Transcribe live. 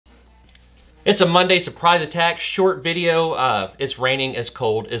It's a Monday surprise attack, short video. It's raining, it's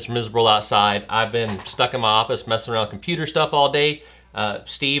cold, it's miserable outside. I've been stuck in my office messing around with computer stuff all day.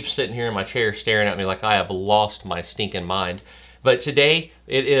 Steve's sitting here in my chair staring at me like I have lost my stinking mind. But today,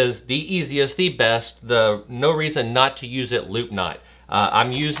 it is the easiest, the best, no reason not to use it loop knot.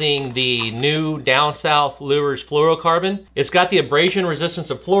 I'm using the new Down South Lures fluorocarbon. It's got the abrasion resistance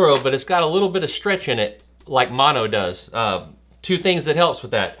of fluoro, but it's got a little bit of stretch in it like mono does. Two things that helps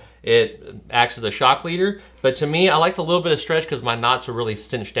with that. It acts as a shock leader, but to me, I like the little bit of stretch because my knots are really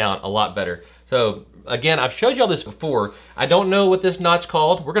cinched down a lot better. So again, I've showed y'all this before. I don't know what this knot's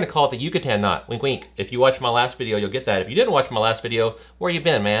called. We're gonna call it the Yucatan knot, wink wink. If you watched my last video, you'll get that. If you didn't watch my last video, where you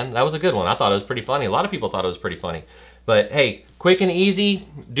been, man? That was a good one. I thought it was pretty funny. A lot of people thought it was pretty funny. But hey, quick and easy,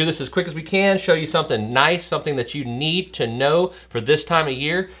 do this as quick as we can, show you something nice, something that you need to know for this time of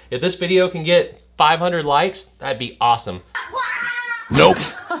year. If this video can get 500 likes, that'd be awesome. Nope.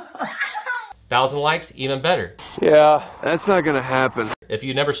 1,000 likes, even better. Yeah, that's not gonna happen. If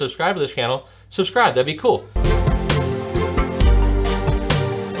you never subscribed to this channel, subscribe, that'd be cool.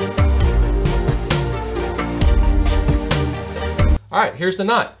 All right, here's the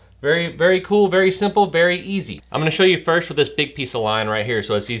knot. Very, very cool, very simple, very easy. I'm gonna show you first with this big piece of line right here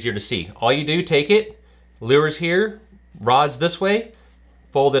so it's easier to see. All you do, take it, lures here, rods this way,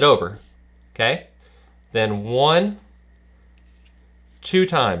 fold it over, okay? Then 1, 2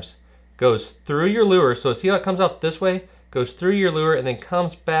 times. Goes through your lure, so see how it comes out this way? Goes through your lure and then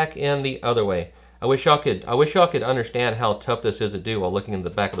comes back in the other way. I wish y'all could understand how tough this is to do while looking in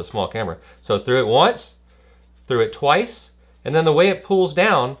the back of a small camera. So through it once, through it twice, and then the way it pulls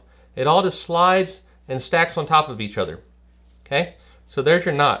down, it all just slides and stacks on top of each other. Okay? So there's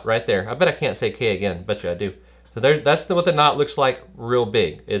your knot right there. I bet I can't say K again, bet you I do. So that's what the knot looks like real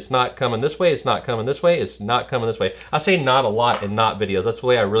big. It's not coming this way, it's not coming this way, it's not coming this way. I say knot a lot in knot videos. That's the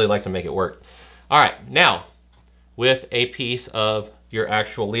way I really like to make it work. All right, now, with a piece of your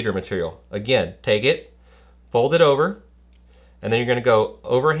actual leader material. Again, take it, fold it over, and then you're gonna go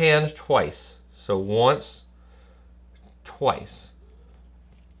overhand twice. So once, twice.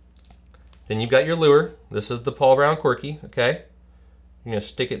 Then you've got your lure. This is the Paul Brown Quirky, okay? You're gonna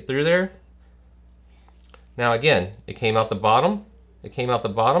stick it through there. Now again, it came out the bottom,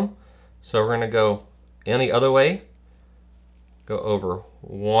 so we're gonna go in the other way, go over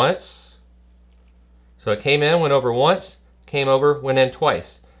once. So it came in, went over once, came over, went in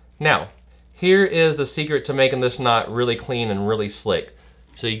twice. Now, here is the secret to making this knot really clean and really slick.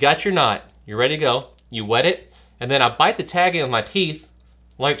 So you got your knot, you're ready to go, you wet it, and then I bite the tag in with my teeth,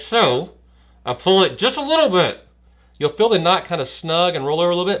 like so. I pull it just a little bit. You'll feel the knot kind of snug and roll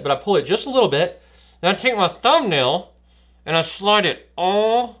over a little bit, but I pull it just a little bit. Then I take my thumbnail and I slide it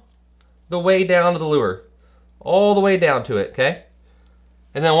all the way down to the lure. All the way down to it, okay?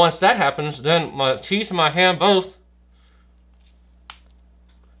 And then once that happens, then my teeth and my hand both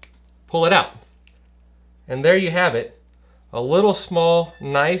pull it out. And there you have it. A little small,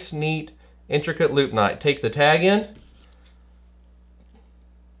 nice, neat, intricate loop knot. Take the tag in.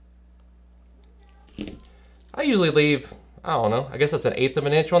 I usually leave, I don't know, I guess that's 1/8 of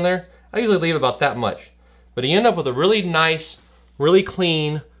an inch on there. I usually leave about that much. But you end up with a really nice, really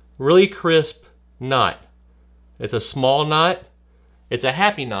clean, really crisp knot. It's a small knot. It's a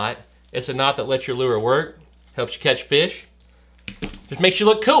happy knot. It's a knot that lets your lure work, helps you catch fish, just makes you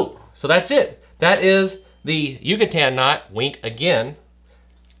look cool. So that's it. That is the Yucatan knot, wink again,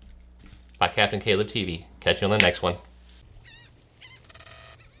 by Captain Caleb TV. Catch you on the next one.